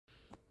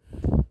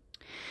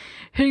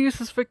Hey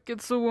guys, it's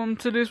Wicked. So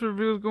today's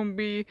review is gonna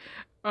be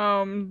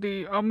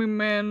the Omni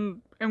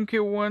Man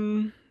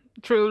MK1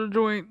 trailer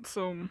joint.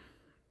 So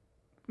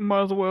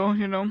might as well,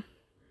 my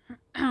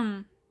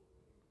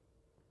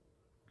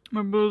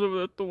brother's over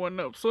there throwing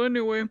up. So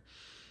anyway,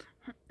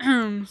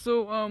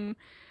 so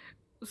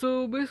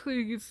so basically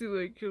you can see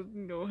like his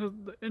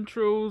the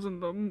intros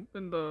and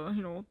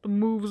the the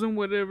moves and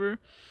whatever.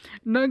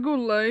 Not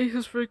gonna lie,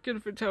 his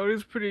freaking fatality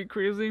is pretty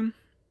crazy.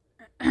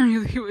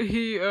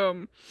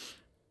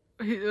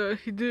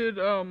 He did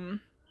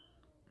one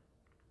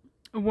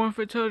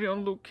fatality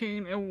on Luke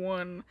Kane and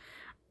one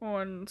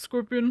on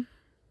Scorpion.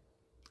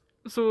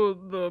 So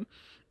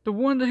the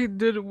one that he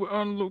did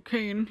on Luke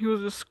Kane, he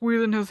was just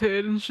squeezing his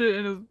head and shit,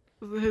 and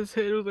his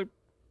head was like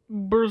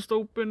burst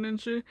open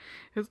and shit.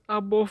 His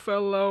eyeball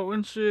fell out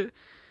and shit.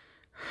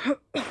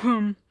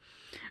 um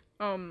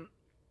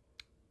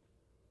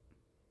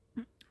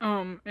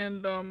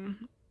and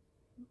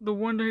the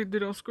one that he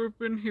did on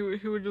Scorpion, he was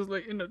just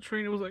like in the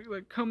train. It was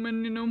like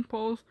coming,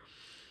 pause,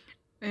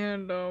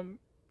 and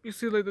you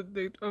see like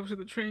obviously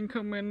the train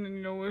come in,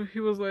 and he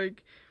was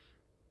like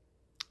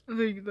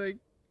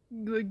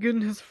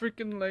getting his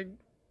freaking like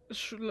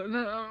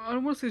I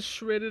don't want to say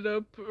shredded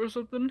up or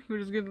something. He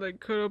was just getting like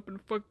cut up and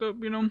fucked up,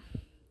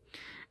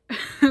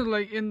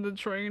 like in the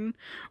train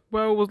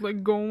while it was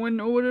like going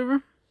or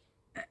whatever.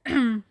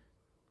 Not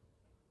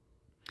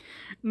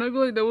gonna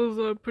lie, that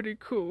was pretty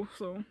cool.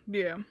 So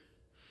yeah,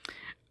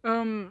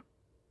 um,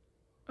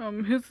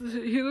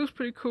 he looks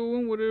pretty cool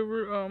and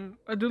whatever.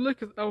 I do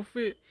like his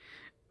outfit.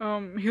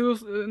 He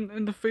looks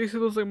in the face. He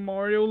looks like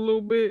Mario a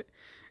little bit.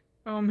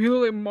 He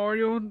looked like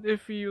Mario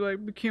if he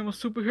like became a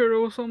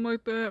superhero or something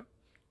like that.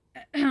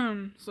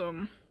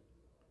 So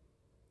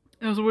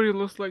that's what he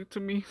looks like to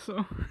me.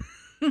 So,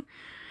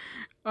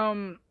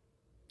 um,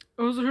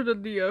 I also heard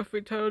that the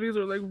fatalities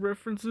are like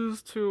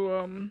references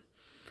to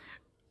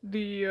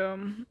the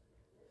um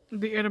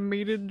the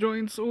animated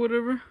joints or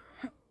whatever.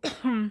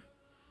 The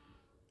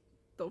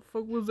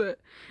fuck was that?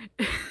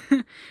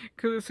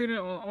 Cause I seen it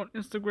on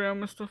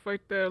Instagram and stuff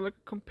like that, like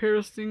a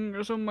comparison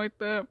or something like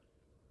that.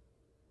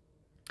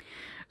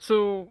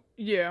 So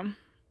yeah,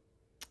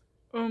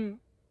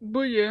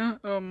 but yeah,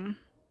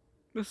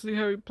 let's see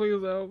how he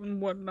plays out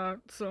and whatnot.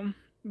 So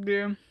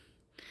yeah,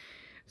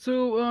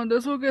 so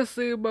that's what I gotta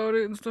say about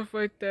it and stuff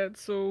like that.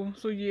 So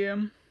yeah,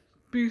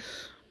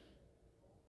 peace.